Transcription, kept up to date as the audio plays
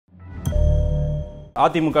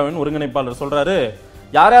அதிமுகவின் ஒருங்கிணைப்பாளர் சொல்றாரு,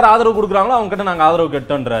 யார் யார் ஆதரவு கொடுக்குறாங்களோ அவங்க கிட்ட நாங்க ஆதரவு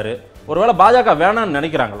கேட்டோன்றாரு. ஒருவேளை பாஜக வேணாம்னு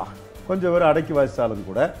நினைக்கிறாங்களா? கொஞ்சம் பேர் அடக்கி வாசிச்சாலும்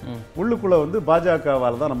கூட உள்ளுக்குள்ள வந்து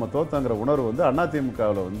பாஜகவால் தான் நம்ம தோத்தங்கிற உணர்வு வந்து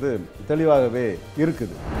அதிமுகவில் வந்து தெளிவாகவே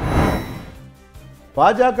இருக்குது.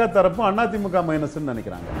 பாஜக தரப்பும் அதிமுக மைனஸ்ன்னு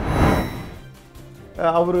நினைக்கிறாங்க.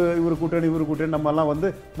 இவர் கூட்டணி நம்ம எல்லாம் வந்து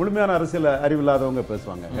முழுமையான அரசியல் அறிவில்லாதவங்க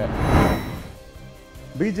பேசுவாங்க.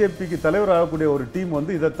 பிஜேபிக்கு தலைவர் ஆகக்கூடிய ஒரு டீம்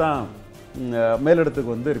வந்து இதைத்தான் மேலிடத்துக்கு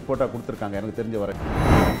வந்து ரிப்போர்ட்டா கொடுத்துருக்காங்க. எனக்கு தெரிஞ்ச வரைக்கும்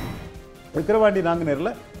விக்கிரவாண்டி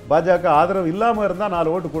நாங்குநேரில் பாஜக ஆதரவு இல்லாமல் இருந்தால்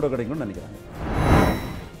 4 ஓட்டு கூட கிடைக்கும்னு நினைக்கிறாங்க.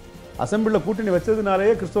 அசம்பிளியில் கூட்டணி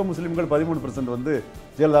வச்சதுனாலேயே கிறிஸ்தவ முஸ்லீம்கள் 13% வந்து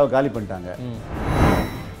ஜெயலலிதாவை காலி பண்ணிட்டாங்க.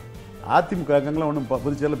 அதிமுக ஒன்றும்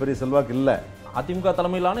புதுச்சேரியில் பெரிய செல்வாக்கு இல்லை. அதிமுக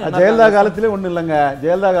தலைமையிலான ஜெயலலிதா காலத்திலே ஒன்றும் இல்லைங்க.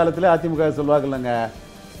 ஜெயலலிதா காலத்திலே அதிமுக செல்வாக்கு இல்லைங்க.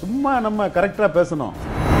 சும்மா நம்ம கரெக்டாக பேசணும்.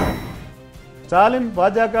 ஸ்டாலின்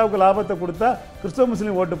பாஜகவுக்கு லாபத்தை கொடுத்தா கிறிஸ்தவ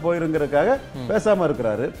முஸ்லீம் ஓட்டு போயிருங்கிறதுக்காக பேசாம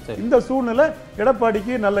இருக்கிறாரு. இந்த சூழ்நிலை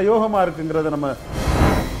எடப்பாடிக்கு நல்ல யோகமா இருக்குங்கிறத நம்ம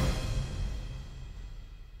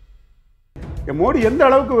மோடி எந்த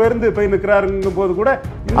அளவுக்கு உயர்ந்து போய் நிற்கிறாருங்கும் போது கூட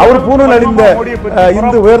அவர் பூணூல் அணிந்த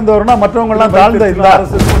இந்து உயர்ந்தவர்னா மற்றவங்க எல்லாம் தாழ்ந்த இந்த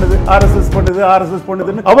ஆர்எஸ்எஸ்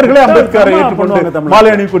பண்ணுதுன்னு அவர்களே அம்பேத்கரை ஏற்றுக்கொண்டு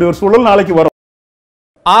மாலை அணியக்கூடிய ஒரு சூழல் நாளைக்கு வரும்.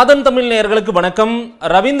 ஆதன் தமிழ் நேயர்களுக்கு வணக்கம்.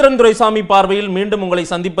 ரவீந்திரன் துரைசாமி பார்வையில் மீண்டும் உங்களை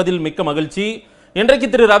சந்திப்பதில் மிக்க மகிழ்ச்சி. இன்றைக்கு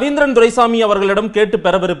திரு ரவீந்திரன் துரைசாமி அவர்களிடம் கேட்டு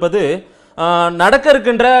பெறவிருப்பது நடக்க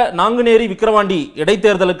இருக்கின்ற நாங்குநேரி விக்கிரவாண்டி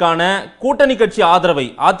இடைத்தேர்தலுக்கான கூட்டணி கட்சி ஆதரவை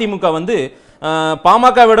அதிமுக வந்து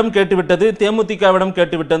பாமகவிடம் கேட்டுவிட்டது, தேமுதிகவிடம்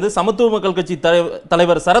கேட்டுவிட்டது, சமத்துவ மக்கள் கட்சி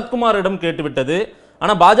தலைவர் சரத்குமாரிடம் கேட்டுவிட்டது.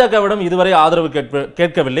 ஆனால் பாஜகவிடம் இதுவரை ஆதரவு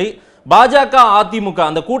கேட்கவில்லை. பாஜக அதிமுக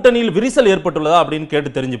அந்த கூட்டணியில் விரிசல் ஏற்பட்டுள்ளதா அப்படின்னு கேட்டு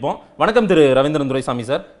தெரிஞ்சுப்போம். வணக்கம் திரு ரவீந்திரன் துரைசாமி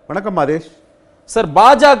சார். வணக்கம் மாதேஷ் சார்.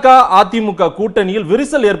 பாஜக அதிமுக கூட்டணியில்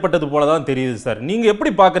விரிசல் ஏற்பட்டது போலதான் தெரியுது சார். நீங்க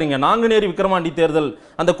எப்படி பாக்குறீங்க? நாங்குநேரி விக்கிரவாண்டி தேர்தல்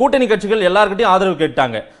அந்த கூட்டணி கட்சிகள் எல்லார்கிட்டையும் ஆதரவு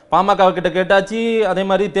கேட்டாங்க. பாமக கிட்ட கேட்டாச்சு, அதே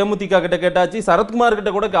மாதிரி தேமுதிக கிட்ட கேட்டாச்சு, சரத்குமார்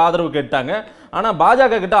கிட்ட கூட ஆதரவு கேட்டாங்க. ஆனா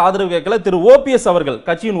பாஜக கிட்ட ஆதரவு கேட்கல. திரு ஓபிஎஸ் அவர்கள்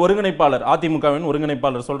கட்சியின் ஒருங்கிணைப்பாளர், அதிமுகவின்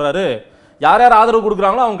ஒருங்கிணைப்பாளர் சொல்றாரு, யார் யார் ஆதரவு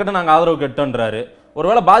கொடுக்குறாங்களோ அவங்க கிட்ட நாங்க ஆதரவு கேட்டோன்றாரு.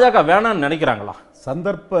 ஒருவேளை பாஜக வேணாம்னு நினைக்கிறாங்களா?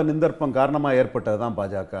 சந்தர்ப்ப நிந்தர்ப்பம் காரணமாக ஏற்பட்டதுதான்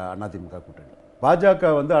பாஜக அதிமுக கூட்டணி.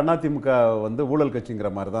 பாஜக வந்து அதிமுக வந்து ஊழல் கட்சிங்கிற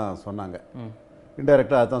மாதிரி தான் சொன்னாங்க.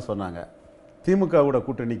 இன்டைரக்டாக அதுதான் சொன்னாங்க. திமுகவோட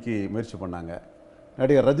கூட்டணிக்கு முயற்சி பண்ணாங்க.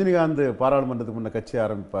 நடிகர் ரஜினிகாந்த் பாராளுமன்றத்துக்கு முன்ன கட்சி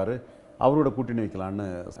ஆரம்பிப்பார், அவரோட கூட்டணி வைக்கலான்னு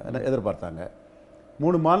எதிர்பார்த்தாங்க.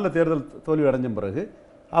 3 மாநில தேர்தல் தோல்வி அடைஞ்ச பிறகு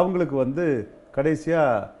அவங்களுக்கு வந்து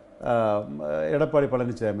கடைசியாக எடப்பாடி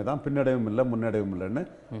பழனிசாமி தான் பின்னடைவும் இல்லை முன்னடைவும் இல்லைன்னு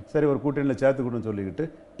சரி ஒரு கூட்டணியில் சேர்த்துக்கணும்னு சொல்லிக்கிட்டு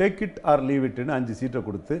டேக் இட் ஆர் லீவ் இட்னு 5 சீட்டை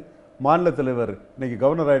கொடுத்து மாநில தலைவர் இன்னைக்கு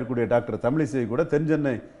கவர்னர் ஆகிடக்கூடிய டாக்டர் தமிழிசை கூட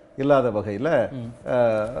தென்சென்னை இல்லாத வகையில்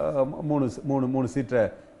 3 சீட்டை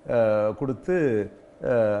கொடுத்து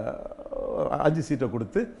 5 சீட்டை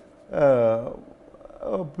கொடுத்து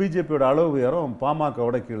பிஜேபியோட அளவு உயரம்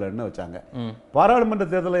பாமகவோட கீழேன்னு வச்சாங்க. பாராளுமன்ற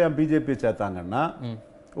தேர்தலில் ஏன் பிஜேபியை சேர்த்தாங்கன்னா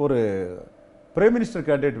ஒரு பிரைம் மினிஸ்டர்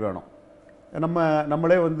கேண்டிடேட் வேணும்.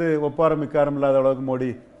 நம்மளே வந்து ஒப்பாரம் மிக்காரம் இல்லாத அளவுக்கு மோடி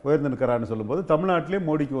உயர்ந்து நிற்கிறான்னு சொல்லும்போது தமிழ்நாட்டிலே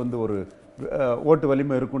மோடிக்கு வந்து ஒரு ஓட்டு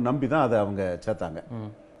வலிமை இருக்கும்னு நம்பி தான் அதை அவங்க சேர்த்தாங்க.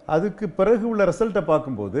 அதுக்கு பிறகு உள்ள ரிசல்ட்டை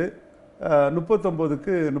பார்க்கும்போது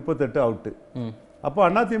 39க்கு 38 அவுட்டு. அப்போ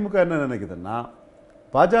அதிமுக என்ன நினைக்குதுன்னா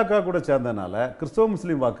பாஜக கூட சேர்ந்தனால கிறிஸ்தவ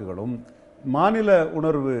முஸ்லீம் வாக்குகளும் மாநில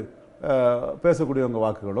உணர்வு பேசக்கூடியவங்க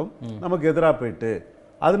வாக்குகளும் நமக்கு எதிராக போயிட்டு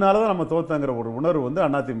அதனால தான் நம்ம தோத்தங்கிற ஒரு உணர்வு வந்து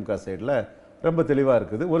அதிமுக சைடில் ரொம்ப தெளிவாக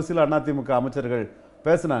இருக்குது. ஒரு சில அதிமுக அமைச்சர்கள்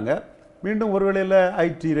பேசுனாங்க. மீண்டும் ஒரு வேளையில்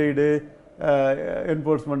ஐடி ரைடு,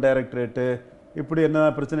 என்ஃபோர்ஸ்மெண்ட் டைரக்டரேட்டு, இப்படி என்ன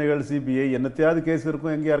பிரச்சனைகள், சிபிஐ என்னத்தையாவது கேஸ்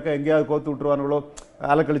இருக்கும், எங்கேயாவது கோத்து விட்டுருவானுங்களோ,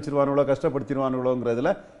 அலக்கழிச்சிருவானுங்களோ,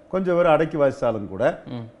 கஷ்டப்படுத்திடுவானுங்களோங்கிறதுல கொஞ்சம் பேர் அடக்கி வாசித்தாலும் கூட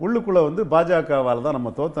உள்ளுக்குள்ளே வந்து பாஜகவால் தான்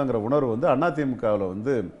நம்ம தோத்தங்கிற உணர்வு வந்து அதிமுகவில்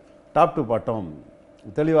வந்து டாப் டு பாட்டம்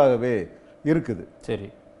தெளிவாகவே இருக்குது. சரி,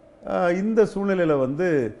 இந்த சூழ்நிலையில் வந்து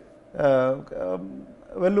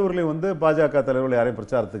வெள்ளூர்லேயும் வந்து பாஜக தலைவர்கள் யாரையும்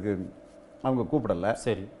பிரச்சாரத்துக்கு அவங்க கூப்பிடல.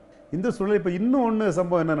 சரி, இந்த சூழ்நிலை இப்போ இன்னும் ஒன்று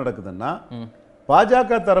சம்பவம் என்ன நடக்குதுன்னா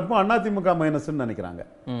பாஜக தரப்பும் அதிமுக மைனஸ்ன்னு நினைக்கிறாங்க.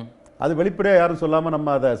 அது வெளிப்படையாக யாரும் சொல்லாமல்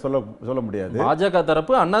நம்ம அதை சொல்ல முடியாது. பாஜக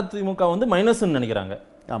தரப்பு அதிமுக வந்து மைனஸ்ன்னு நினைக்கிறாங்க.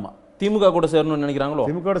 ஆமாம், திமுக கூட சேரணும்னு நினைக்கிறாங்களோ?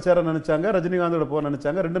 திமுக சேர நினைச்சாங்க, ரஜினிகாந்தோட போக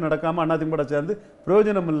நினைச்சாங்க. 2 நடக்காம அதிமுக சேர்ந்து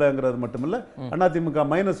பிரயோஜனம் இல்லைங்கிறது மட்டும் இல்ல, அதிமுக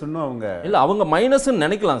மைனஸ் அவங்க இல்ல, அவங்க மைனஸ்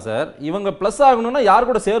நினைக்கலாம் சார். இவங்க பிளஸ் ஆகணும்னா யார்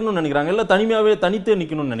கூட சேரணும்னு நினைக்கிறாங்க, இல்ல தனிமையாவே தனித்து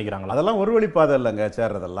நிக்கணும்னு நினைக்கிறாங்க? அதெல்லாம் ஒரு வழி பாதை இல்லைங்க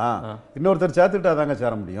சேர்றதெல்லாம். இன்னொருத்தர் சேர்த்துக்கிட்டா தாங்க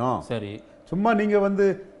சேர முடியும். சரி, சும்மா நீங்க வந்து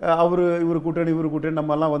இவரு கூட்டணி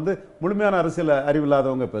நம்ம எல்லாம் வந்து முழுமையான அரசியல்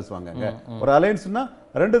அறிவில்லாதவங்க பேசுவாங்க. ஒரு அலையன்ஸ்னா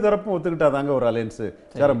 2 தரப்பும் ஒத்துக்கிட்டாதாங்க ஒரு அலையன்ஸ்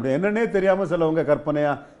சேர முடியும். என்னன்னே தெரியாம சிலவங்க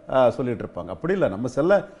கற்பனையா சொல்லிட்டு இருப்பாங்க. அப்படி இல்லை. நம்ம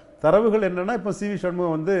செல்ல தரவுகள் என்னன்னா, இப்போ சி.வி.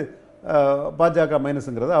 சண்முகம் வந்து பாஜக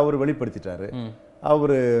மைனஸ்ங்கிறத அவர் வெளிப்படுத்திட்டாரு.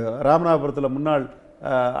 அவர் ராமநாதபுரத்தில் முன்னாள்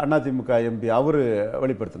அதிமுக எம்பி அவரு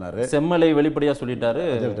வெளிப்படுத்தினாரு, செம்மலை வெளிப்படையா சொல்லிட்டாரு.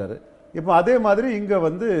 இப்போ அதே மாதிரி இங்க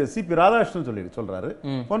வந்து சிபி ராதாகிருஷ்ணன் சொல்றாரு,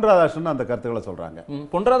 பொன் ராதாகிருஷ்ணன் அந்த கருத்துக்களை சொல்றாங்க.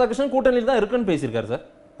 பொன் ராதாகிருஷ்ணன் கூட்டணியில் தான் இருக்குன்னு பேசியிருக்காரு சார்.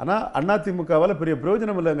 ஆனா அதிமுகவால பெரிய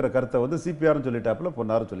பிரயோஜனம் இல்லைங்கிற கருத்தை வந்து சிபிஆரும் சொல்லிட்டாப்புல,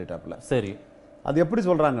 பொன்னாரும் சொல்லிட்டாப்புல. சரி, அது எப்படி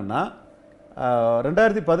சொல்றாங்கன்னா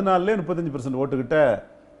 2014 35% ஓட்டுக்கிட்ட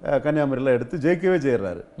கன்னியாகுமரியில் எடுத்து ஜெயிக்கவே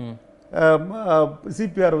செய்யறாரு.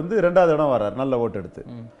 சிபிஆர் வந்து 2வது இடம் வர்றாரு நல்ல ஓட்டு எடுத்து.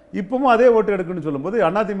 இப்பவும் அதே ஓட்டு எடுக்குன்னு சொல்லும்போது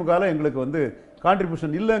அதிமுகவில் எங்களுக்கு வந்து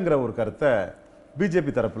கான்ட்ரிபியூஷன் இல்லைங்கிற ஒரு கருத்தை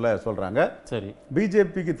பிஜேபி தரப்புல சொல்றாங்க. சரி,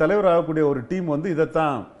 பிஜேபிக்கு தலைவர் ஆகக்கூடிய ஒரு டீம் வந்து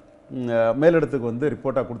இதைத்தான் மேலிடத்துக்கு வந்து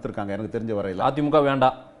ரிப்போர்ட்டா கொடுத்துருக்காங்க. எனக்கு தெரிஞ்ச வரையில்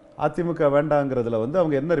அதிமுக வேண்டாங்கிறதுல வந்து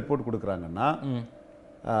அவங்க என்ன ரிப்போர்ட் கொடுக்குறாங்கன்னா,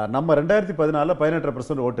 நம்ம 2014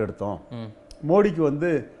 18% ஓட்டு எடுத்தோம், மோடிக்கு வந்து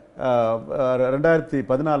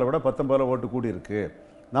 2014 விட 19 ஓட்டு கூடி இருக்கு,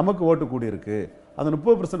 நமக்கு ஓட்டு கூடி இருக்கு. அந்த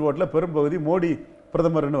 30% ஓட்டில் பெரும்பகுதி மோடி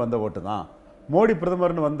பிரதமர்னு வந்த ஓட்டு தான். மோடி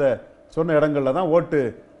பிரதமர்னு வந்த சொன்ன இடங்கள்ல தான் ஓட்டு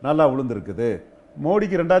நல்லா விழுந்திருக்குது.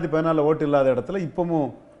 மோடிக்கு 2014 ஓட்டு இல்லாத இடத்துல இப்பவும்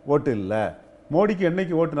ஓட்டு இல்லை. மோடிக்கு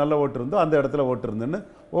என்னைக்கு ஓட்டு நல்ல ஓட்டு இருந்தோ அந்த இடத்துல ஓட்டு இருந்துன்னு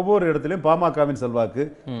ஒவ்வொரு இடத்துலையும் பாமகவின் செல்வாக்கு,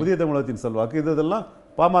 புதிய தமிழகத்தின் செல்வாக்கு, இதெல்லாம்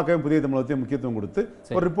பாமகவின் புதிய தமிழகத்தையும் முக்கியத்துவம் கொடுத்து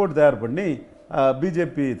ஒரு ரிப்போர்ட் தயார் பண்ணி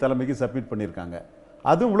பிஜேபி தலைமைக்கு சப்மிட் பண்ணியிருக்காங்க.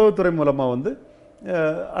 அதுவும் உளவுத்துறை மூலமா வந்து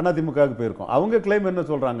அதிமுகவுக்கு போயிருக்கோம். அவங்க கிளைம் என்ன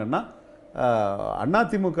சொல்றாங்கன்னா,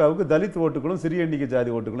 அதிமுகவுக்கு தலித் ஓட்டுகளும் சிறிய எண்ணிக்கை ஜாதி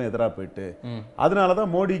ஓட்டுகளும் எதிராக போயிட்டு,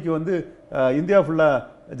 அதனாலதான் மோடிக்கு வந்து இந்தியா ஃபுல்லா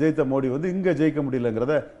ஜெயித்த மோடி வந்து இங்க ஜெயிக்க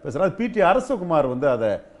முடியலங்கிறத பேசுறாரு. பிடி அரசகுமார் வந்து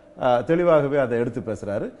அதை தெளிவாகவே அதை எடுத்து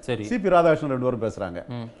பேசுறாரு. சிபி ராதாகிருஷ்ணன் 2 பேரும் பேசுறாங்க.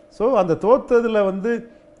 சோ அந்த தோத்ததுல வந்து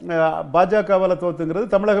பாஜகவால தோத்துங்கிறது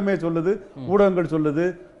தமிழகமே சொல்லுது, ஊடகங்கள் சொல்லுது,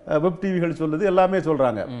 வெப் டிவிகள் சொல்லுது, எல்லாமே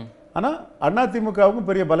சொல்றாங்க. ஆனா அதிமுகவுக்கும்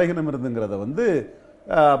பெரிய பலகீனம் இருந்துங்கிறத வந்து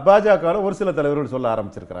பாஜக ஒரு சில தலைவர்கள் சொல்ல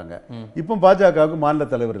ஆரம்பிச்சிருக்கிறாங்க. இப்போ பாஜகவுக்கு மாநில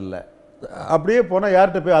தலைவர் இல்லை. அப்படியே போனா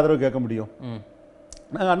யார்கிட்ட போய் ஆதரவு கேட்க முடியும்?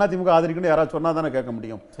 நாங்க அதிமுக ஆதரிக்கணும் யாராவது சொன்னா தானே கேட்க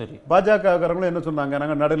முடியும். பாஜகக்காரங்களும் என்ன சொன்னாங்க,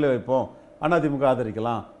 நாங்க நடுவில் வைப்போம், அதிமுக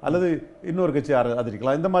ஆதரிக்கலாம் அல்லது இன்னொரு கட்சி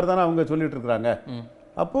ஆதரிக்கலாம், இந்த மாதிரி தானே அவங்க சொல்லிட்டு இருக்கிறாங்க.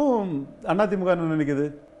 அப்போ அதிமுக என்ன நினைக்குது,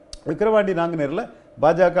 விக்கிரவாண்டி நாங்குநேரில்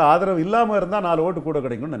பாஜக ஆதரவு இல்லாம இருந்தா 4 ஓட்டு கூட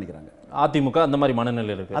கிடைக்கும்னு நினைக்கிறாங்க. அதிமுக அந்த மாதிரி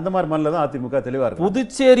மனநிலை இருக்கு. அந்த மாதிரி மனநிலை தான் அதிமுக தெளிவா இருக்கு.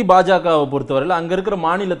 புதுச்சேரி பாஜகவை பொறுத்தவரையில் அங்க இருக்கிற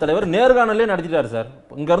மாநில தலைவர் நேர்காணலே நடத்திட்டாரு சார்.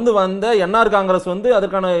 இங்க இருந்து வந்த என்ஆர் காங்கிரஸ் வந்து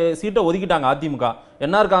அதற்கான சீட்டை ஒதுக்கிட்டாங்க. அதிமுக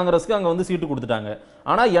என்ஆர் காங்கிரஸ்க்கு அங்க வந்து சீட்டு கொடுத்துட்டாங்க.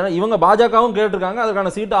 ஆனா இவங்க பாஜகவும் கேட்டிருக்காங்க,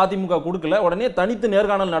 அதற்கான சீட்டு அதிமுக கொடுக்கல. உடனே தனித்து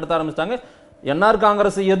நேர்காணல் நடத்த ஆரம்பிச்சிட்டாங்க. என்ஆர்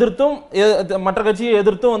காங்கிரஸை எதிர்த்தும் மற்ற கட்சியை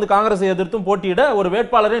எதிர்த்தும் வந்து காங்கிரஸை எதிர்த்தும் போட்டியிட ஒரு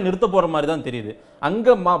வேட்பாளரை நிறுத்த போற மாதிரி தான் தெரியுது.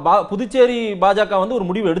 அங்க புதுச்சேரி பாஜக வந்து ஒரு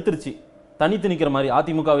முடிவு எடுத்துருச்சு, தனித்து நிக்கிற மாதிரி,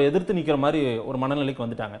 அதிமுகவை எதிர்த்து நிக்கிற மாதிரி ஒரு மனநிலைக்கு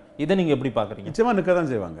வந்துட்டாங்க. இதை நீங்க எப்படி பாக்குறீங்க? நிச்சயமா நிக்க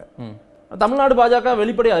தான் செய்வாங்க. தமிழ்நாடு பாஜக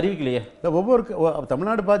வெளிப்படையா அறிவிக்கலையே.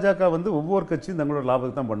 தமிழ்நாடு பாஜக வந்து ஒவ்வொரு கட்சியும் தங்களோட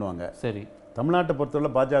லாபத்தை தான் பண்ணுவாங்க. சரி, தமிழ்நாட்டை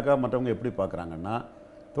பொறுத்தவரை பாஜக மற்றவங்க எப்படி பாக்குறாங்கன்னா,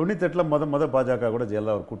 98 முத பாஜக கூட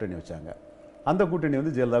ஜெயலலிதா ஒரு கூட்டணி வச்சாங்க. அந்த கூட்டணி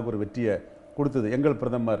வந்து ஜெயலலிதாவுக்கு ஒரு வெற்றியை கொடுத்தது. எங்கள்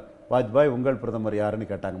பிரதமர் வாஜ்பாய், உங்கள் பிரதமர் யாருன்னு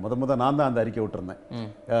கேட்டாங்க. முத நான் தான் அந்த அறிக்கை விட்டுருந்தேன்.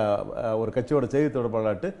 ஒரு கட்சியோட செய்தி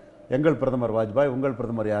தொடர்பாளர்ட்டு எங்கள் பிரதமர் வாஜ்பாய், உங்கள்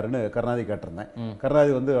பிரதமர் யாருன்னு கருணாநிதி கேட்டிருந்தேன்.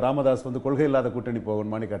 கருணாநிதி வந்து ராமதாஸ் வந்து கொள்கை இல்லாத கூட்டணி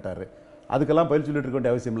போகணுமான்னு கேட்டாரு. அதுக்கெல்லாம் பதில் சொல்லிட்டு இருக்க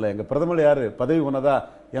வேண்டிய அவசியம் இல்லை. எங்க பிரதமர் யாரு, பதவி உனதா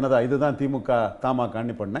எனதா, இதுதான் திமுக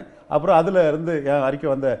தமாகான்னு பண்ணேன். அப்புறம் அதுல இருந்து அறிக்கை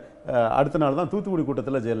வந்த அடுத்த நாள் தான் தூத்துக்குடி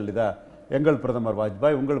கூட்டத்தில் ஜெயலலிதா எங்கள் பிரதமர்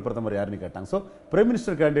வாஜ்பாய், உங்கள் பிரதமர் யாருன்னு கேட்டாங்க. ஸோ பிரைம்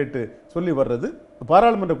மினிஸ்டர் கேண்டிடேட் சொல்லி வர்றது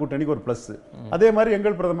பாராளுமன்ற கூட்டணிக்கு ஒரு பிளஸ். அதே மாதிரி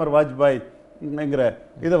எங்கள் பிரதமர் வாஜ்பாய்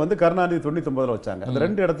இதை வந்து கருணாநிதி 99 வச்சாங்க. அந்த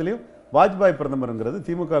 2 இடத்துலையும் வாஜ்பாய் பிரதமருங்கிறது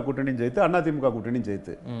திமுக கூட்டணியும் ஜெயித்து, அதிமுக கூட்டணியும்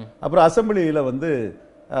ஜெயித்து. அப்புறம் அசம்பிளியில வந்து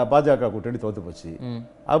பாஜக கூட்டணி தோத்து போச்சு.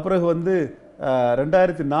 அப்புறம் வந்து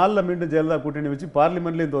 2004 மீண்டும் ஜெயலலிதா கூட்டணி வச்சு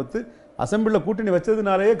பார்லிமெண்ட்லயும் தோத்து, அசம்பிளியில் கூட்டணி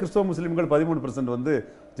வச்சதுனாலேயே கிறிஸ்தவ முஸ்லீம்கள் 13% வந்து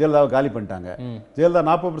ஜெயலலிதாவை காலி பண்ணிட்டாங்க. ஜெயலலிதா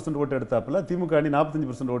 40% ஓட்டு எடுத்தாப்புல திமுக அணி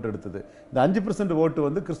 45% ஓட்டு எடுத்தது. இந்த 5% ஓட்டு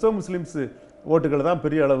வந்து கிறிஸ்தவ முஸ்லீம்ஸ் ஓட்டுகள் தான்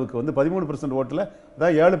பெரிய அளவுக்கு வந்து 13% ஓட்டுல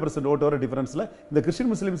தான் 7% ஓட்டு வர டிஃபரன்ஸ்ல இந்த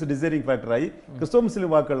கிறிஸ்டின் முஸ்லீம்ஸ் டிசைரிங் ஃபேக்டர் ஆகி கிறிஸ்தவ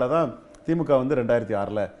முஸ்லீம் வாக்குகள்ல தான் திமுக வந்து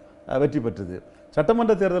 2006 வெற்றி பெற்றது.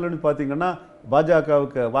 சட்டமன்ற தேர்தல் பார்த்தீங்கன்னா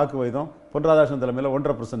பாஜகவுக்கு வாக்கு வயதம் பொன் ராதாகிருஷ்ணன் தலைமையில்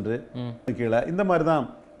 1.5% கீழே இந்த மாதிரி தான்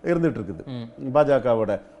இருந்துட்டு இருக்குது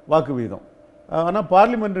பாஜகவோட வாக்கு வீதம். ஆனா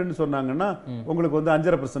பார்லிமெண்ட்னு சொன்னாங்கன்னா உங்களுக்கு வந்து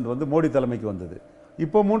 5.5% வந்து மோடி தலைமைக்கு வந்தது.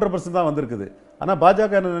 இப்போ 3% தான் வந்திருக்குது. ஆனா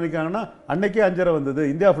பாஜக என்ன நினைக்காங்கன்னா, அன்னைக்கே 5.5 வந்தது,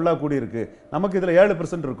 இந்தியா ஃபுல்லா கூடி இருக்கு, நமக்கு இதுல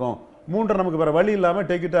 7% இருக்கும், 3 நமக்கு வேற வழி இல்லாம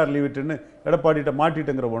டேக் இட் ஆர் லீவ் இட்னு எடப்பாடிட்ட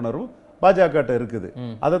மாட்டிட்டுங்கிற உணர்வு பாஜக இருக்குது.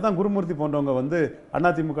 அதை தான் குருமூர்த்தி போன்றவங்க வந்து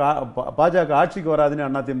அதிமுக பாஜக ஆட்சிக்கு வராதுன்னு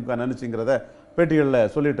அதிமுக நினைச்சுங்கிறத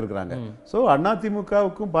பேட்டிகளில் சொல்லிட்டு இருக்கிறாங்க. ஸோ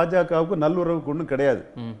அதிமுகவுக்கும் பாஜகவுக்கும் நல்லுறவுக்கு ஒன்றும் கிடையாது.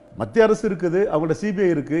 மத்திய அரசு இருக்குது, அவங்களோட சிபிஐ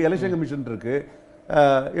இருக்கு, எலெக்ஷன் கமிஷன் இருக்கு,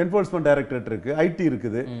 என்ஃபோர்ஸ்மெண்ட் டைரக்டரேட் இருக்கு, ஐடி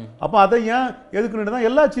இருக்குது. அப்போ அதை ஏன் எதுக்குன்னு தான்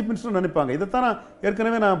எல்லா சீஃப் மினிஸ்டரும் நினைப்பாங்க. இதைத்தான் நான்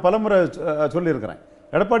ஏற்கனவே பலமுறை சொல்லியிருக்கிறேன்.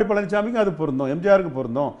 எடப்பாடி பழனிசாமிக்கு அது பொருந்தும், எம்ஜிஆருக்கு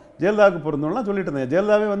பொருந்தும், ஜெயலலிதாவுக்கு பொருந்தும்லாம் சொல்லிட்டு இருந்தேன்.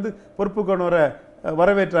 ஜெயலலிதாவே வந்து பொறுப்புக்கொண்டவரை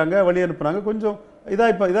வரவேற்றாங்க, வழி அனுப்புனாங்க, கொஞ்சம்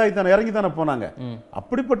இதாகித்தானே இறங்கி தானே போனாங்க.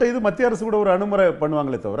 அப்படிப்பட்ட இது மத்திய அரசு கூட ஒரு அனுமுறை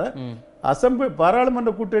பண்ணுவாங்களே தவிர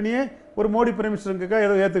பாராளுமன்ற கூட்டணியே ஒரு மோடி பிரைம் மினிஸ்டருக்காக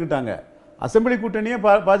ஏதோ ஏற்றுக்கிட்டாங்க. அசம்பிளி கூட்டணியே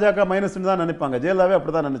பாஜக மைனஸ் தான் நினைப்பாங்க. ஜெயலலிதாவே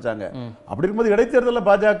அப்படிதான் நினைச்சாங்க. அப்படி இருக்கும்போது இடைத்தேர்தலில்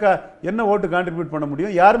பாஜக என்ன ஓட்டு கான்ட்ரிபியூட் பண்ண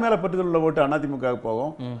முடியும்? யார் மேல பற்றுதல் உள்ள ஓட்டு அதிமுக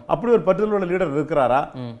போகும்? அப்படி ஒரு பற்றுதல் உள்ள லீடர் இருக்கிறாரா?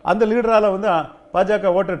 அந்த லீடரால வந்து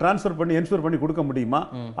பாஜக ஓட்டை டிரான்ஸ்பர் பண்ணி என்ஷூர் பண்ணி கொடுக்க முடியுமா?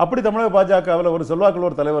 அப்படி தமிழக பாஜகவில் ஒரு செல்வாக்குள்ள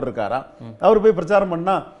ஒரு தலைவர் இருக்காரா? அவர் போய் பிரச்சாரம்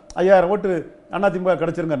பண்ணா 5000 ஓட்டு அதிமுக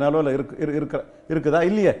கிடைச்சிருங்க நிலவில் இருக்குதா?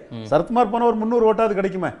 இல்லையே. சரத்குமார் போன ஒரு 300 ஓட்டாவது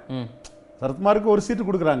கிடைக்குமே. சரத்குமாருக்கு ஒரு சீட்டு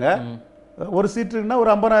கொடுக்குறாங்க. ஒரு சீட்டுன்னா ஒரு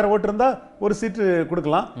 50,000 ஓட்டு இருந்தா ஒரு சீட்டு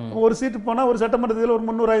கொடுக்கலாம். ஒரு சீட்டு போனா ஒரு சட்டமன்றத்தில் ஒரு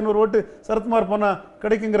 300-500 ஓட்டு சரத்குமார் போனா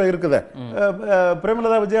கிடைக்குங்கிற இருக்குது.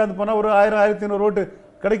 பிரேமலதா விஜயகாந்த் போனா ஒரு 1000-1500 ஓட்டு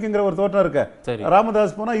கிடைக்குங்கிற ஒரு தோற்றம் இருக்க.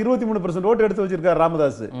 ராமதாஸ் போனா 23% ஓட்டு எடுத்து வச்சிருக்காரு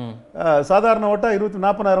ராமதாஸ். சாதாரண ஓட்டா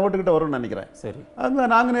 40,000 ஓட்டு கிட்ட வரும்னு நினைக்கிறேன். அங்க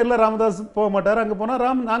நாங்குநேர்ல ராமதாஸ் போக மாட்டாரு. அங்க போனா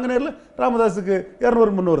நாங்குநேர்ல ராமதாஸுக்கு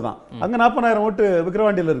 200-300 தான். அங்க 40,000 ஓட்டு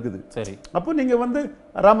விக்கிரவாண்டியில இருக்குது. அப்போ நீங்க வந்து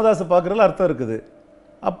ராமதாஸை பாக்குறதுல அர்த்தம் இருக்குது.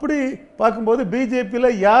 அப்படி பார்க்கும்போது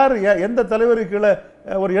பிஜேபியில் யார் எந்த தலைவருக்கு கீழே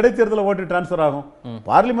ஒரு இடைத்தேர்தலில் ஓட்டு டிரான்ஸ்ஃபர் ஆகும்?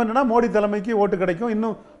 பார்லிமெண்ட்னா மோடி தலைமைக்கு ஓட்டு கிடைக்கும்.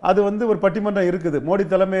 இன்னும் அது வந்து ஒரு பட்டிமன்றம் இருக்குது. மோடி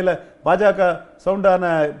தலைமையில் பாஜக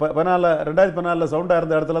சவுண்டான 2014 சவுண்டா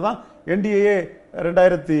இருந்த இடத்துல தான் என்டிஏ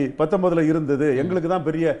 2019 இருந்தது. எங்களுக்கு தான்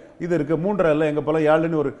பெரிய இது இருக்கு, 3.5 இல்லை எங்க போல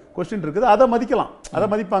யாழுன்னு ஒரு கொஸ்டின் இருக்குது. அதை மதிக்கலாம், அதை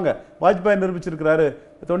மதிப்பாங்க. வாஜ்பாய் நிரூபிச்சிருக்கிறாரு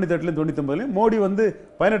 98 99. மோடி வந்து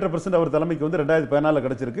 18% அவர் தலைமைக்கு வந்து 2014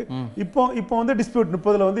 கிடைச்சிருக்கு. இப்போ வந்து டிஸ்பியூட்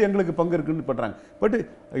 30 வந்து எங்களுக்கு பங்கு இருக்குன்னு பண்றாங்க. பட்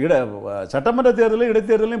சட்டமன்ற தேர்தலில்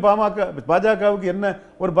இடைத்தேர்தலையும் பாஜகவுக்கு என்ன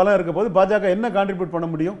ஒரு பலம் இருக்க போது பாஜக என்ன கான்ட்ரிபியூட் பண்ண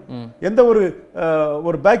முடியும்? எந்த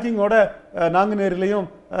ஒரு பேக்கிங்கோட நாங்குநேரிலையும்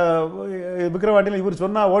விக்கிரவாண்டியிலும் இவர்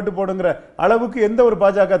சொன்னா ஓட்டு போடுங்கிற அளவுக்கு எந்த ஒரு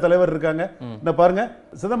பாஜக தலைவர் இருக்காங்க? பாருங்க,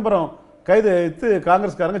 சிதம்பரம் கைது எடுத்து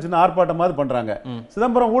காங்கிரஸ்காரங்க சின்ன ஆர்ப்பாட்டமாவது பண்றாங்க.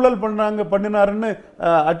 சிதம்பரம் ஊழல் பண்ணினாருன்னு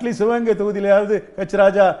அட்லீஸ்ட் சிவகங்கை தொகுதியிலாவது கட்சி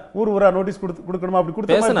ராஜா ஊரா நோட்டீஸ் கொடுக்கணுமா? அப்படி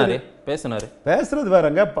கொடுத்து பேசுறது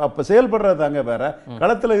வேறங்க, செயல்படுறதாங்க வேற.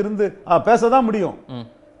 களத்துல இருந்து பேசதான் முடியும்.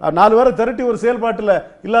 4 பேரை திரட்டி ஒரு செயல்பாட்டுல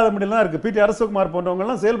இல்லாத முடியலாம் இருக்கு. பிடி அரசகுமார் போன்றவங்க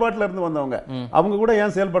எல்லாம் செயல்பாட்டுல இருந்து வந்தவங்க. அவங்க கூட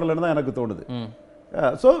ஏன் செயல்படலன்னு தான் எனக்கு தோணுது.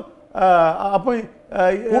 சோ அப்போ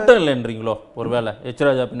கூட்டம் இல்லைன்றீங்களோ? ஒருவேளை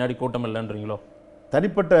எச்ராஜா பின்னாடி கூட்டம் இல்லைன்றீங்களோ?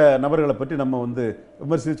 தனிப்பட்ட நபர்களை பற்றி நம்ம வந்து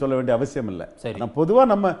விமர்சித்து சொல்ல வேண்டிய அவசியம் இல்லை. நம்ம பொதுவாக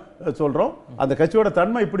நம்ம சொல்றோம் அந்த கட்சியோட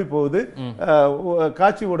தன்மை இப்படி போகுது.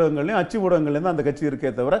 காட்சி ஊடகங்கள்லையும் அச்சு ஊடகங்கள்லையும் தான் அந்த கட்சி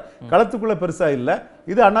இருக்கே தவிர களத்துக்குள்ள பெருசா இல்லை.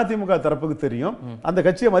 இது அதிமுக தரப்புக்கு தெரியும். அந்த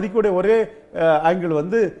கட்சியை மதிக்கக்கூடிய ஒரே ஆங்கிள்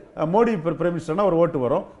வந்து மோடி பிரைம் மினிஸ்டர்னா ஒரு ஓட்டு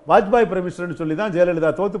வரும். வாஜ்பாய் பிரைம் மினிஸ்டர்னு சொல்லி தான்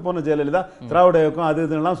ஜெயலலிதா, தோத்து போன ஜெயலலிதா, திராவிட இயக்கம் அது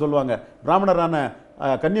இதுலாம் சொல்லுவாங்க. பிராமணரான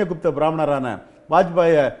கன்னியகுப்த பிராமணரான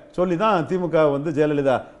வாஜ்பாயை சொல்லி தான் திமுக வந்து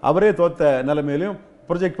ஜெயலலிதா அவரே தோத்த நிலைமையிலையும்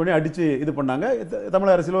ப்ரொஜெக்ட் பண்ணி அடிச்சு இது பண்ணாங்க.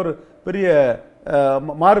 தமிழக அரசியல் ஒரு பெரிய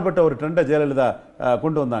மாறுபட்ட ஒரு ட்ரெண்டை ஜெயலலிதா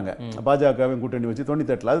கொண்டு வந்தாங்க. பாஜகவையும் கூட்டணி வச்சு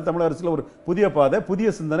 98. அது தமிழக அரசியல் ஒரு புதிய பாதை, புதிய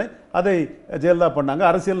சிந்தனை. அதை ஜெயலலிதா பண்ணாங்க.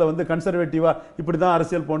 அரசியலில் வந்து கன்சர்வேட்டிவா இப்படி தான்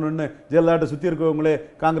அரசியல் பண்ணணும்னு ஜெயலலிதாட்ட சுற்றி இருக்கவங்களே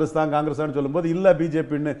காங்கிரஸ் தான் சொல்லும்போது இல்லை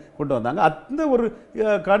பிஜேபின்னு கொண்டு வந்தாங்க. அந்த ஒரு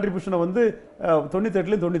கான்ட்ரிபியூஷனை வந்து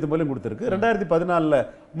 98 99 கொடுத்துருக்கு. 2014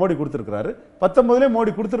 மோடி கொடுத்துருக்கிறாரு. 19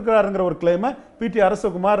 மோடி கொடுத்துருக்கிறாருங்கிற ஒரு கிளைமை பிடி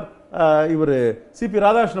அரசகுமார், இவர் சிபி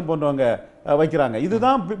ராதாகிருஷ்ணன் போன்றவங்க வைக்கிறாங்க.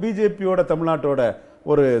 இதுதான் பிஜேபியோட தமிழ்நாட்டோட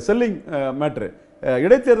ஒரு செல்லிங் மேட்ரு.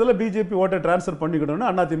 இடைத்தேர்தலில் பிஜேபி ஓட்டை டிரான்ஸ்ஃபர் பண்ணிக்கணும்னு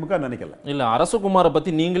அதிமுக நினைக்கல. இல்ல, அரசகுமாரை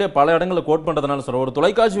பத்தி நீங்களே பல இடங்களை கோட் பண்றதுனால சொல்ற ஒரு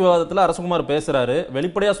தொலைக்காட்சி விவாதத்தில் அரசகுமார் பேசுறாரு,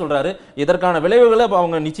 வெளிப்படையா சொல்றாரு இதற்கான விளைவுகளை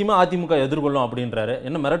அவங்க நிச்சயமா அதிமுக எதிர்கொள்ளும் அப்படின்றாரு.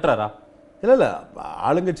 என்ன மிரட்டுறாரா? இல்ல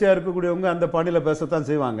ஆளுங்கட்சியா இருக்கக்கூடியவங்க அந்த பாணியில பேசத்தான்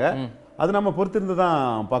செய்வாங்க. அது நம்ம பொறுத்திருந்து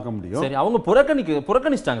தான் பார்க்க முடியும். சரி, அவங்க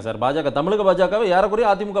புறக்கணிச்சிட்டாங்க சார். பாஜக, தமிழக பாஜகவை ஏறக்குறைய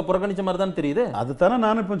அதிமுக புறக்கணிச்ச மாதிரி தான் தெரியுது. அதுதானே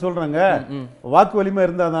நானும் இப்ப சொல்றேங்க. வாக்கு வலிமை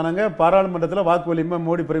இருந்தா தானங்க பாராளுமன்றத்தில் வாக்கு வலிமை,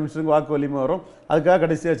 மோடி பிரைம் மினிஸ்டருக்கு வாக்கு வலிமை வரும். அதுக்காக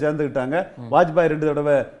கடைசியா சேர்ந்துக்கிட்டாங்க. வாஜ்பாய் 2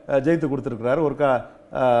 தடவை ஜெயித்து கொடுத்துருக்கிறாரு. ஒருக்கா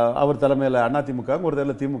அவர் தலைமையில் அதிமுகவும் ஒரு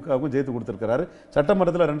தடவை திமுகவும் ஜெயித்து கொடுத்துருக்கிறாரு.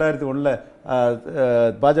 சட்டமன்றத்தில் 2001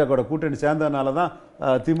 பாஜகவோட கூட்டணி சேர்ந்ததுனால தான்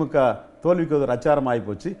திமுக தோல்விக்கு ஒரு அச்சாரம் ஆகி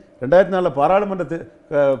போச்சு. 2004 பாராளுமன்ற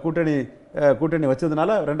கூட்டணி வச்சதுனால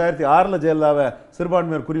 2006 ஜெயலலிதாவை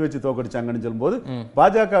சிறுபான்மையர் குறி வச்சு தோக்கடிச்சாங்கன்னு சொல்லும்போது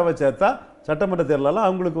பாஜகவை சேர்த்தா சட்டமன்ற தேர்தலாம்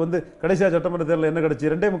அவங்களுக்கு வந்து கடைசியா சட்டமன்ற தேர்தல் என்ன கிடைச்சி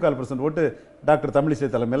 2.25% ஓட்டு டாக்டர் தமிழிசை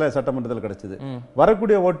தலைமையில் சட்டமன்றத்தில் கிடைச்சது.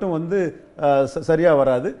 வரக்கூடிய ஓட்டும் வந்து சரியா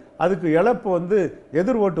வராது. அதுக்கு இழப்பு வந்து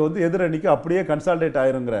எதிர் ஓட்டு வந்து எதிரணிக்கு அப்படியே கன்சால்டேட்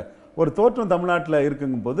ஆயிருங்கிற ஒரு தோற்றம் தமிழ்நாட்டில்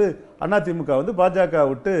இருக்குங்கும் போது அதிமுக வந்து பாஜக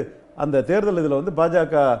விட்டு அந்த தேர்தல் இதில் வந்து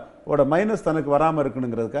பாஜகவோட மைனஸ் தனக்கு வராமல்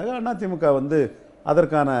இருக்கணுங்கிறதுக்காக அதிமுக வந்து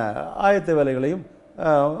அதற்கான ஆயத்த வேலைகளையும்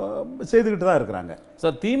செய்துக்கிட்டு தான் இருக்கிறாங்க.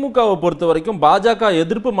 சார், திமுகவை பொறுத்த வரைக்கும் பாஜக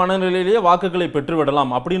எதிர்ப்பு மனநிலையிலேயே வாக்குகளை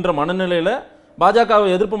பெற்றுவிடலாம் அப்படின்ற மனநிலையில, பாஜகவை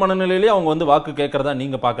எதிர்ப்பு மனநிலையிலேயே அவங்க வந்து வாக்கு கேட்கறதா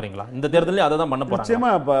நீங்க பாக்குறீங்களா? இந்த தேர்தலில் அதை தான் பண்ண போறாங்க.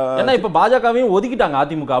 நிச்சயமா. ஏன்னா இப்ப பாஜகவையும் ஒதுக்கிட்டாங்க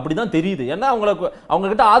அதிமுக, அப்படிதான் தெரியுது. ஏன்னா அவங்க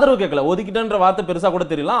கிட்ட ஆதரவு கேட்கல. ஒதுக்கிட்டன்ற வார்த்தை பெருசா கூட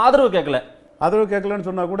தெரியலாம், ஆதரவு கேட்கல. ஆதரவு கேட்கலன்னு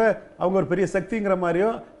சொன்னா கூட அவங்க ஒரு பெரிய சக்திங்கிற மாதிரியோ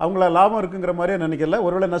அவங்கள லாபம் இருக்குங்கிற மாதிரியோ நினைக்கல.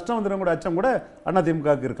 ஒருவேளை நஷ்டம் வந்துடும் கூட அச்சம் கூட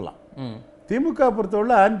அதிமுகவுக்கு இருக்கலாம். திமுக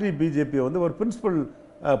பொறுத்தவரை ஆன்டி பிஜேபி வந்து ஒரு பிரின்சிபல்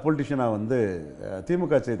பொலிட்டிஷியனாக வந்து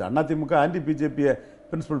திமுக செய்து. அதிமுக ஆன்டி பிஜேபியை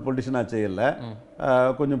பிரின்சிபல் பொலிட்டிஷியனாக செய்யலை.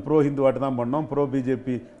 கொஞ்சம் ப்ரோ ஹிந்துவாட்டு தான் பண்ணோம். ப்ரோ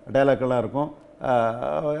பிஜேபி டைலாக்கெல்லாம் இருக்கும்.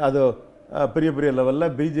 அது பெரிய பெரிய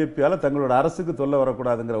லெவலில் பிஜேபியால் தங்களோட அரசுக்கு தொல்லை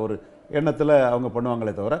வரக்கூடாதுங்கிற ஒரு எண்ணத்தில் அவங்க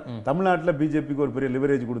பண்ணுவாங்களே தவிர, தமிழ்நாட்டில் பிஜேபிக்கு ஒரு பெரிய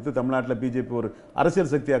லிவரேஜ் கொடுத்து தமிழ்நாட்டில் பிஜேபி ஒரு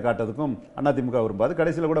அரசியல் சக்தியாக காட்டுறதுக்கும் அதிமுக விரும்பாது.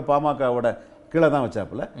 கடைசியில் கூட பாமகவோட கீழே தான்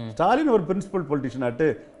வச்சாப்புல. ஸ்டாலின் ஒரு பிரின்சிபல் பொலிட்டிஷியனாட்டு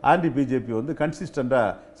ஆன்டி பிஜேபி வந்து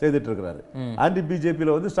கன்சிஸ்டண்டாக செய்துட்டு இருக்கிறாரு. ஆன்டி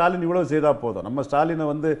பிஜேபியில் வந்து ஸ்டாலின் இவ்வளவு செய்தா போதும். நம்ம ஸ்டாலினை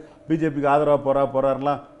வந்து பிஜேபிக்கு ஆதரவாக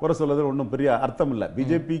போறாருலாம் குறை சொல்றது ஒன்றும் பெரிய அர்த்தம் இல்லை.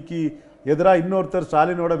 பிஜேபிக்கு எதிராக இன்னொருத்தர்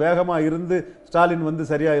ஸ்டாலினோட வேகமாக இருந்து ஸ்டாலின் வந்து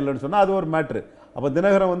சரியா இல்லைன்னு சொன்னால் அது ஒரு மேட்ரு. அப்போ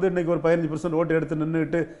தினகரன் வந்து இன்னைக்கு ஒரு 15% ஓட்டு எடுத்து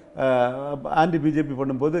நின்றுட்டு ஆன்டி பிஜேபி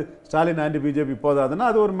பண்ணும்போது ஸ்டாலின் ஆன்டி பிஜேபி போதாதுன்னா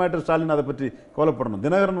அது ஒரு மேட்ரு. ஸ்டாலின் அதை பற்றி கவலைப்படணும்.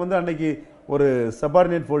 தினகரன் வந்து அன்னைக்கு ஒரு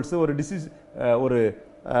சபார்டினேட் ஃபோர்ஸ், ஒரு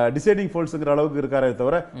டிசைடிங் ஃபோர்ஸுங்கிற அளவுக்கு இருக்காரே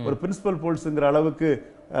தவிர ஒரு பிரின்சிபல் ஃபோர்ஸுங்கிற அளவுக்கு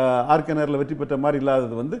ஆர்கனரில் வெற்றி பெற்ற மாதிரி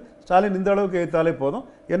இல்லாதது வந்து ஸ்டாலின் இந்த அளவுக்கு ஏற்றாலே போதும்.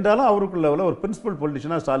 என்றாலும் அவருக்குள்ள ஒரு பிரின்சிபல்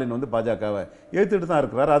பொலிட்டிஷனாக ஸ்டாலின் வந்து பாஜகவை ஏற்றுட்டு தான்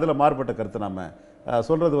இருக்கிறார். அதில் மாறுபட்ட கருத்து நாம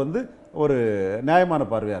சொல்றது வந்து ஒரு நியாயமான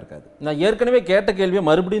பார்வையா இருக்காது. நான் ஏற்கனவே கேட்ட கேள்வியை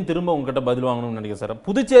மறுபடியும் திரும்ப உங்ககிட்ட பதில் வாங்கணும்னு நினைக்கிறேன் சார்.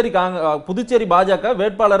 புதுச்சேரி பாஜக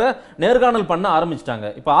வேட்பாளரை நேர்காணல் பண்ண ஆரம்பிச்சிட்டாங்க.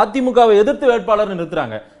 இப்போ அதிமுகவை எதிர்த்து வேட்பாளர்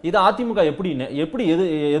நிறுத்துறாங்க. இது அதிமுக எப்படி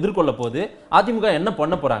எதிர்கொள்ள போகுது? அதிமுக என்ன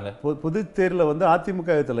பண்ண போறாங்க? புதுச்சேரியில் வந்து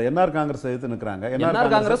அதிமுக எதிர்த்துல என்ஆர் காங்கிரஸ் எதிர்த்து நிற்கிறாங்க.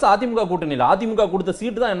 என்ஆர் காங்கிரஸ் அதிமுக கூட்டணி இல்ல. அதிமுக கொடுத்த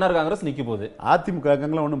சீட்டு தான் என்ஆர் காங்கிரஸ் நிக்க போகுது. அதிமுக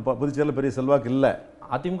ஒன்றும் புதுச்சேரியில் பெரிய செல்வாக்கு இல்லை.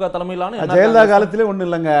 அதிமுக தலைமையிலான ஜெயலலிதா காலத்திலே ஒன்றும்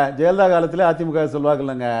இல்லைங்க. ஜெயலலிதா காலத்திலே அதிமுக செல்வாக்கு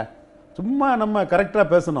இல்லைங்க. சும்மா நம்ம கரெக்டா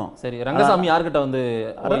பேசணும். சரி, ரங்கசாமி யார்கிட்ட வந்து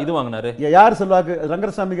இது வாங்கினாரு? யார் செல்வாக்கு?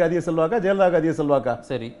 ரங்கசாமிக்கு அதிக செல்வாக்கா, ஜெயலலிதாவுக்கு அதிக செல்வாக்கா?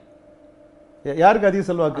 சரி, யாருக்கு அதிக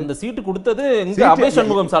செல்வாக்கு? அந்த சீட்டு கொடுத்தது இங்க அபய்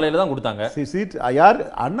சண்முகம் சாலையில தான் கொடுத்தாங்க. சீட் யார்?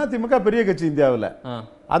 அதிமுக பெரிய கட்சி இந்தியாவில்,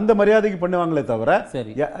 அந்த மரியாதைக்கு பண்ணுவாங்களே தவிர,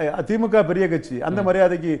 திமுக பெரிய கட்சி அந்த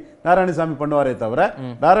மரியாதைக்கு நாராயணசாமி பண்ணுவாரே தவிர,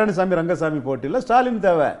 நாராயணசாமி ரங்கசாமி போட்டியில் ஸ்டாலின்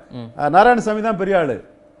தேவை. நாராயணசாமி தான் பெரிய ஆளு.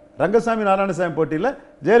 ரங்கசாமி நாராயணசாமி போட்டியில்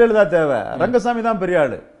ஜெயலலிதா தேவை. ரங்கசாமி தான் பெரிய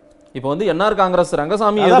ஆளு. இப்போ வந்து என்ஆர் காங்கிரஸ்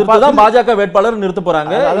ரங்கசாமி எதிர்த்து தான் பாஜக வேட்பாளர் நிறுத்த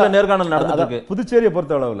போறாங்க. நேர்காணல் நடந்துட்டு இருக்கு. புதுச்சேரியை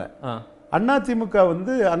பொறுத்த அளவுல அதிமுக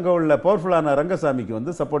வந்து அங்க உள்ள பவர்ஃபுல்லான ரங்கசாமிக்கு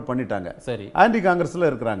வந்து சப்போர்ட் பண்ணிட்டாங்க. சரி, ஆன்டி காங்கிரஸ்ல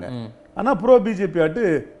இருக்கிறாங்க. ஆனா ப்ரோ பிஜேபி ஆட்டு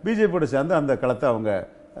பிஜேபியோட சேர்ந்து அந்த களத்தை அவங்க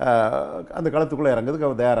அந்த களத்துக்குள்ள இறங்குறதுக்கு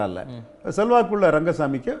அவர் தயாரா இல்லை. செல்வாக்குள்ள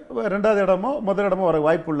ரங்கசாமிக்கு ரெண்டாவது இடமோ முதல் இடமோ வர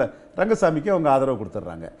வாய்ப்புள்ள ரங்கசாமிக்கு அவங்க ஆதரவு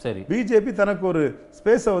கொடுத்துட்றாங்க. சரி, பிஜேபி தனக்கு ஒரு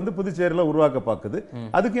ஸ்பேஸை வந்து புதுச்சேரியில் உருவாக்க பார்க்குது.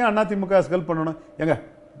 அதுக்கு ஏன் அதிமுக ஹெல்ப் பண்ணணும்? எங்க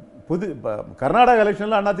கர்நாடகா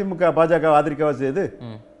எலெக்ஷன்ல அதிமுக பாஜக ஆதரிக்கவா செய்யுது?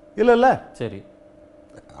 இல்ல. சரி,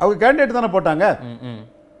 அவங்க கேண்டிடேட் தானே போட்டாங்க.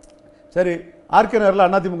 சரி, ஆர்கே நகர்ல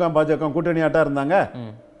அதிமுக பாஜக கூட்டணியாட்டா இருந்தாங்க.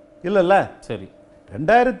 இல்ல. சரி,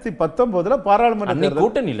 2019 பாராளுமன்ற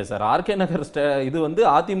கூட்டணி இல்ல சார். ஆர்கே நகர் இது வந்து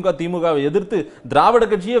அதிமுக திமுகவை எதிர்த்து திராவிட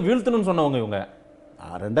கட்சியை வீழ்த்தணும்னு சொன்னவங்க இவங்க.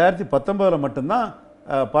 2019 மட்டும்தான்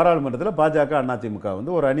பாராளுமன்றத்தில் பாஜக அதிமுக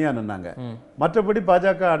வந்து ஒரு அணியா நின்னாங்க. மற்றபடி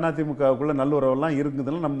பாஜக அதிமுகவுக்குள்ள நல்லுறவெல்லாம்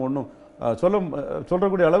இருக்குதுன்னு நம்ம ஒன்றும்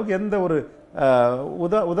சொல்றக்கூடிய அளவுக்கு எந்த ஒரு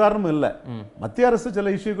உதாரணமும் இல்லை. மத்திய அரசு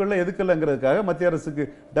சில இஷ்யூக்கள்ல எதுக்கலங்கிறதுக்காக மத்திய அரசுக்கு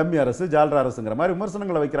டம்மி அரசு, ஜால்ரா அரசுங்கிற மாதிரி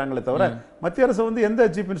விமர்சனங்களை வைக்கிறாங்களே தவிர மத்திய அரசு வந்து எந்த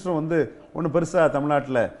சீஃப் மினிஸ்டரும் வந்து ஒன்றும் பெருசா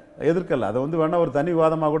தமிழ்நாட்டில் எதிர்க்கல. அதை வந்து வேணா ஒரு தனி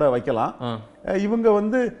விவாதமாக கூட வைக்கலாம். இவங்க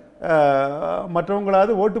வந்து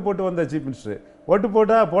மற்றவங்களாவது ஓட்டு போட்டு வந்த சீஃப் மினிஸ்டர், ஓட்டு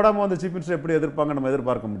போடாம வந்த சீஃப் மினிஸ்டர் எப்படி எதிர்ப்பாங்க நம்ம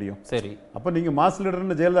எதிர்பார்க்க முடியும்? சரி, அப்ப நீங்க மாஸ்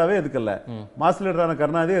லீடர்னு ஜெயலலிதாவே எதுக்கல, மாஸ் லீடரான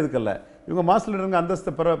கருணாநிதியே எதுக்கல. இவங்க மாஸ் லீடருங்க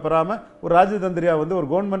அந்தஸ்து பெறாம ஒரு ராஜதந்திரியா வந்து ஒரு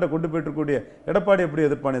கவர்மெண்ட்டை கொண்டு போயிட்டு கூடிய எடப்பாடி எப்படி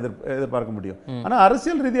எதிர்பார்க்க முடியும்? ஆனா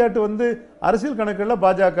அரசியல் ரீதியாட்டு வந்து அரசியல் கணக்குல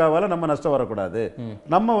பாஜகவால நம்ம நஷ்டம் வரக்கூடாது,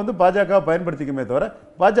 நம்ம வந்து பாஜகவை பயன்படுத்திக்கமே தவிர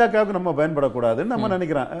பாஜகவுக்கு நம்ம பயன்படக்கூடாதுன்னு நம்ம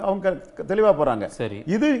நினைக்கிறோம். அவங்க தெளிவா போறாங்க.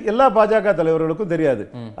 இது எல்லா பாஜக தலைவர்களுக்கும் தெரியாது.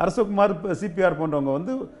 அரசகுமார், சிபிஆர் போன்றவங்க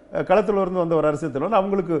வந்து களத்தில் இருந்து வந்த ஒரு அரசியல் தலைவர்,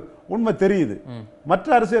 அவங்களுக்கு உண்மை தெரியுது.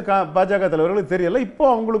 மற்ற அரசியல் பாஜக தலைவர்களுக்கு தெரியல. இப்போ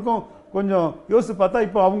அவங்களுக்கும் கொஞ்சம் யோசிச்சு பார்த்தா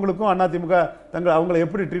இப்போ அவங்களுக்கும் அதிமுக அவங்களை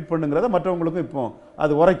எப்படி ட்ரீட் பண்ணுங்கிறத மற்றவங்களுக்கும் இப்போ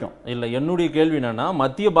அது உரைக்கும். இல்ல என்னுடைய கேள்வி என்னன்னா,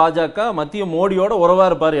 மத்திய பாஜக மத்திய மோடியோட உறவா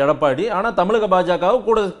இருப்பாரு எடப்பாடி, ஆனா தமிழக பாஜகவை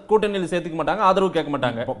கூட கூட்டணியில் சேர்த்துக்க மாட்டாங்க, ஆதரவு கேட்க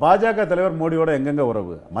மாட்டாங்க. பாஜக தலைவர் மோடியோட எங்கெங்க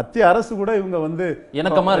உறவு? மத்திய அரசு கூட இவங்க வந்து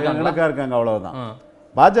இணக்கமா இருக்காங்க அவ்வளவுதான்.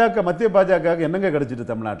 பாஜக மத்திய பாஜக என்னங்க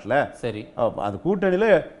கிடைச்சிட்டு தமிழ்நாட்டுல? சரி, அது கூட்டணியில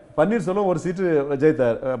பன்னீர்செல்வம் ஒரு சீட்டு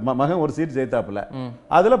ஜெயித்தார், மகன் ஒரு சீட் ஜெயித்தாப்புல.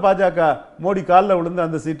 அதுல பாஜக மோடி காலில் விழுந்து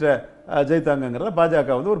அந்த சீட்டை ஜெயித்தாங்கிறத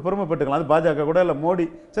பாஜக வந்து ஒரு பெருமைப்பட்டுக்கலாம். அது பாஜக கூட இல்ல, மோடி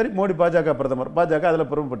சரி, மோடி பாஜக பிரதமர், பாஜக அதுல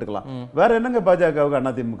பெருமைப்பட்டுக்கலாம். வேற என்னங்க பாஜகவுக்கு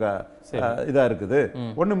அதிமுக இதா இருக்குது?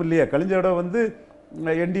 ஒண்ணும் இல்லையா? கழிஞ்ச இடம் வந்து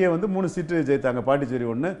என்டிஏ வந்து 3 சீட்டு ஜெயித்தாங்க. பாண்டிச்சேரி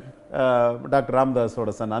 1, டாக்டர்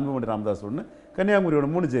ராமதாஸோட சன் அன்புமணி ராமதாஸ் 1, கன்னியாகுமரியோட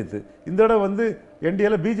 3 ஜெயித்து. இந்த இடம் வந்து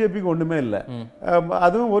என்டிஏல பிஜேபிக்கு ஒண்ணுமே இல்லை,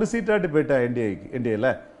 அதுவும் ஒரு சீட்டாட்டு போயிட்டா என்டிஏல.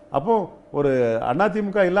 அப்போ ஒரு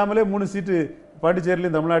அதிமுக இல்லாமலே 3 சீட்டு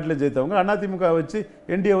பாண்டிச்சேரியிலும் தமிழ்நாட்டிலும் ஜெயித்தவங்க அதிமுக வச்சு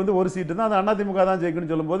என்டிஏ வந்து ஒரு சீட்டு தான், அந்த அதிமுக தான்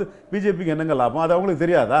ஜெயிக்கணும்னு சொல்லும்போது பிஜேபிக்கு என்னங்க லாபம்? அது அவங்களுக்கு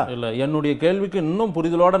தெரியாதா? இல்ல என்னுடைய கேள்விக்கு இன்னும்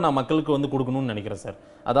புரிதலோட நான் மக்களுக்கு வந்து கொடுக்கணும்னு நினைக்கிறேன் சார்.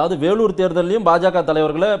 அதாவது வேலூர் தேர்தலையும் பாஜக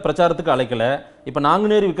தலைவர்களை பிரச்சாரத்துக்கு அழைக்கல, இப்ப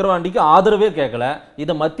நாங்குநேரி விக்கிரவாண்டிக்கு ஆதரவே கேட்கல.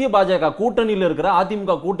 இதை மத்திய பாஜக கூட்டணியில் இருக்கிற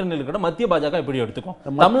அதிமுக கூட்டணியில் இருக்கிற மத்திய பாஜக எப்படி எடுத்துக்கும்?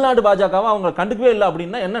 தமிழ்நாடு பாஜகவை அவங்க கண்டுக்கவே இல்லை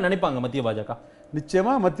அப்படின்னா என்ன நினைப்பாங்க மத்திய பாஜக?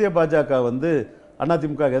 நிச்சயமா மத்திய பாஜக வந்து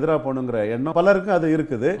அதிமுக எதிராக போகணுங்கிற எண்ணம் பலருக்கும் அது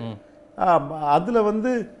இருக்குது. அதுல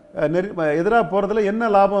வந்து எதிராக போறதுல என்ன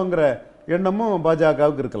லாபங்கிற எண்ணமும்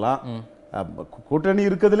பாஜகவுக்கு இருக்கலாம். கூட்டணி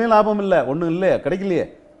இருக்கிறதுலயும் லாபம் இல்லை, ஒன்றும் இல்லையே, கிடைக்கலையே,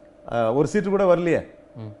 ஒரு சீட்டு கூட வரலையே.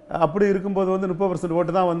 அப்படி இருக்கும்போது வந்து 30%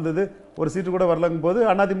 ஓட்டு தான் வந்தது, ஒரு சீட்டு கூட வரலங்கும் போது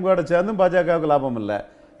அதிமுக சேர்ந்தும் பாஜகவுக்கு லாபம் இல்லை.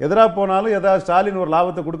 எதிராக போனாலும் ஏதாவது ஸ்டாலின் ஒரு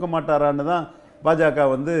லாபத்தை கொடுக்க மாட்டாரான்னு தான் பாஜக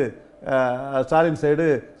வந்து ஸ்டாலின் சைடு,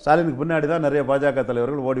 ஸ்டாலினுக்கு பின்னாடி தான் நிறைய பாஜக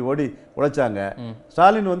தலைவர்கள் ஓடி ஓடி உழைச்சாங்க.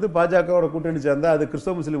 ஸ்டாலின் வந்து பாஜகவோட கூட்டணி சேர்ந்தா அது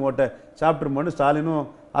கிறிஸ்தவ முஸ்லீம் ஓட்டை சாப்பிட்டுருமோன்னு ஸ்டாலினும்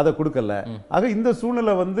அதை கொடுக்கல. ஆக இந்த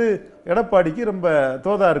சூழ்நிலை வந்து எடப்பாடிக்கு ரொம்ப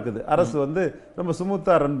தோதா இருக்குது. அரசு வந்து ரொம்ப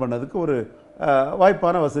சுமூத்தா ரன் பண்ணதுக்கு ஒரு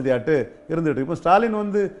வாய்ப்பான வசதியாட்டு இருந்துட்டு. இப்போ ஸ்டாலின்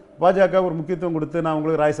வந்து பாஜக ஒரு முக்கியத்துவம் கொடுத்து நான்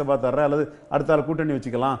உங்களுக்கு ராஜ்யசபா தர்றேன் அல்லது அடுத்த ஆள் கூட்டணி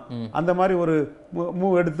வச்சுக்கலாம் அந்த மாதிரி ஒரு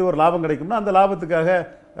மூவ் எடுத்து ஒரு லாபம் கிடைக்கும்னா அந்த லாபத்துக்காக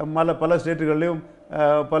பல ஸ்டேட்டுகள்லையும்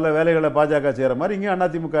பல வேலைகளை பாஜக செய்யற மாதிரி இங்கே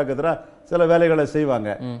அதிமுக எதிராக சில வேலைகளை செய்வாங்க.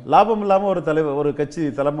 லாபம் இல்லாம ஒரு கட்சி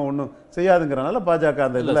தலைமை ஒன்றும் செய்யாதுங்கிறனால பாஜக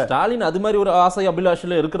அந்த இதுல ஸ்டாலின் அது மாதிரி ஒரு ஆசை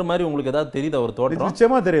அபிலாஷில இருக்கிற மாதிரி உங்களுக்கு ஏதாவது தெரியுது? அவர் தோற்றம்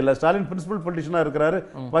நிச்சயமா தெரியல. ஸ்டாலின் பிரின்சிபல் பொலிட்டிஷியனா இருக்கிறாரு,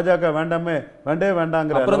 பாஜக வேண்டாமே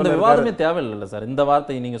வேண்டாங்கிற இந்த விவாதமே தேவையில்லை சார். இந்த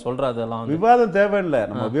வார்த்தை நீங்க சொல்றதெல்லாம் விவாதம் தேவையில்லை.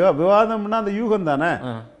 நம்ம விவாதம்னா அந்த யூகம் தானே.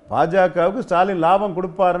 பாஜகவுக்கு ஸ்டாலின் லாபம்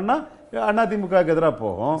கொடுப்பாருன்னா அதிமுக எதிராக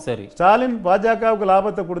போகும். சரி, ஸ்டாலின் பாஜகவுக்கு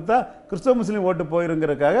லாபத்தை கொடுத்தா கிறிஸ்தவ முஸ்லீம் ஓட்டு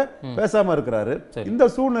போயிருங்கிறதுக்காக பேசாம இருக்கிறாரு. இந்த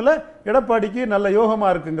சூழ்நிலை எடப்பாடிக்கு நல்ல யோகமா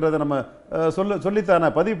இருக்குங்கிறத நம்ம சொல்லித்தானே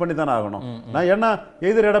பதிவு பண்ணித்தானே ஆகணும். நான் ஏன்னா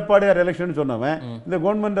எதிர் எடப்பாடியார் எலெக்ஷன் சொன்னவன், இந்த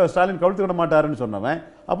கவர்மெண்ட் ஸ்டாலின் கவிழ்த்து விட மாட்டாருன்னு சொன்னவன்.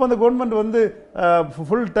 அப்போ அந்த கவர்மெண்ட் வந்து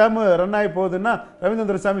ஃபுல் டேர்ம் ரன் ஆகி போகுதுன்னா ரவீந்திரன்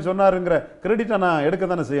துரைசாமி சொன்னாருங்கிற கிரெடிட்டை நான் எடுக்க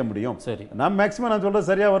தானே செய்ய முடியும். சரி, நான் மேக்சிமம் நான் சொல்றது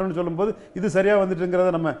சரியா வரும்னு சொல்லும்போது இது சரியா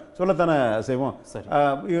வந்துட்டுங்கிறத நம்ம சொல்லத்தானே செய்வோம்.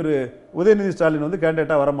 இவர் உதயநிதி ஸ்டாலின் வந்து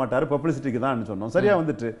கேண்டிடேட்டா வர மாட்டாரு, பப்ளிசிட்டிக்கு தான் சொன்னோம், சரியா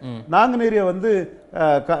வந்துட்டு. நாங்குநேரிய வந்து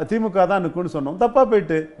திமுக தான் நிற்கும்னு சொன்னோம், தப்பா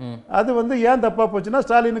போயிட்டு. அது வந்து ஏன் தப்பா போச்சுன்னா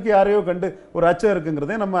ஸ்டாலினுக்கு யாரையோ கண்டு ஒரு அச்சம்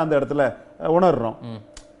இருக்குங்கிறதே நம்ம அந்த இடத்துல உணர்றோம்.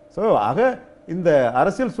 ஸோ ஆக இந்த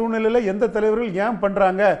அரசியல் சூழ்நிலையில எந்த தலைவர்கள் ஏன்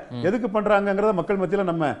பண்றாங்க, எதுக்கு பண்றாங்கிறத மக்கள் மத்தியில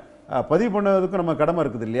நம்ம பதிவு பண்ணதுக்கு நம்ம கடமை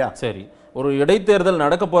இருக்குது இல்லையா? சரி, ஒரு இடைத்தேர்தல்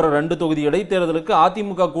நடக்க போற 2 தொகுதி இடைத்தேர்தலுக்கு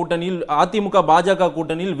அதிமுக கூட்டணியில் அதிமுக பாஜக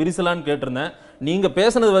கூட்டணியில் விரிசலான்னு கேட்டிருந்தேன். நீங்க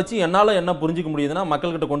பேசுனது வச்சு என்னால என்ன புரிஞ்சுக்க முடியுதுன்னா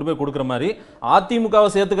மக்கள்கிட்ட கொண்டு போய் கொடுக்குற மாதிரி அதிமுகவை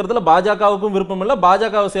சேர்த்துக்கிறதுல பாஜகவுக்கும் விருப்பம் இல்லை,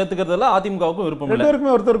 பாஜகவை சேர்த்துக்கிறதுல அதிமுகவுக்கும் விருப்பம் இல்லை.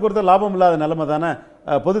 ரெண்டு ஒருத்தருக்கு ஒருத்தர் லாபம் இல்லாத நிலைமை தானே.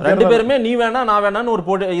 பொது 2 பேருமே நீ வேணா நான் வேணான்னு ஒரு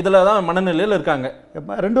போட்டி இதுலதான் மனநிலையில் இருக்காங்க.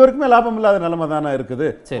 2 பேருக்குமே லாபம் இல்லாத நிலைமை தானே இருக்குது.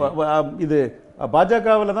 இது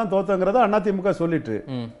பாஜகவில் தான் தோத்தங்கிறத அதிமுக சொல்லிட்டு,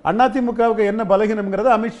 அதிமுகவுக்கு என்ன பலகீனம்ங்கிறத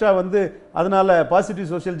அமித்ஷா வந்து அதனால பாசிட்டிவ்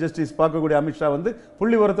சோசியல் ஜஸ்டிஸ் பார்க்கக்கூடிய அமித்ஷா வந்து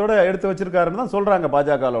புள்ளி உரத்தோட எடுத்து வச்சிருக்காருன்னு தான் சொல்றாங்க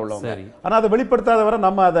பாஜகவில் உள்ளவங்க. ஆனா அதை வெளிப்படுத்தாத வரை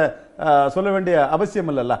நம்ம அதை சொல்ல வேண்டிய அவசியம்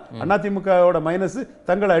இல்லைல்ல. அதிமுகவோட மைனஸ்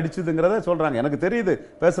தங்களை அடிச்சதுங்கிறத சொல்றாங்க, எனக்கு தெரியுது,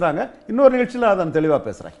 பேசுறாங்க. இன்னொரு நிகழ்ச்சியில் அதை தெளிவா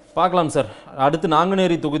பேசுறேன். பார்க்கலாம் சார். அடுத்து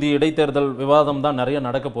நாங்குநேரி தொகுதி இடைத்தேர்தல் விவாதம் தான் நிறைய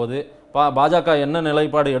நடக்க போகுது. பாஜக என்ன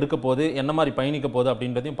நிலைப்பாடு எடுக்க போகுது, என்ன மாதிரி பயணிக்க போகுது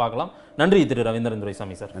அப்படின்றதையும் பார்க்கலாம். நன்றி திரு ரவீந்திரன்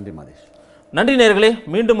துரைசாமி சார். நன்றி மாதேஷ். நன்றி நேயர்களே,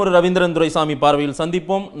 மீண்டும் ஒரு ரவீந்திரன் துரைசாமி பார்வையில்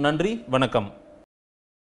சந்திப்போம். நன்றி, வணக்கம்.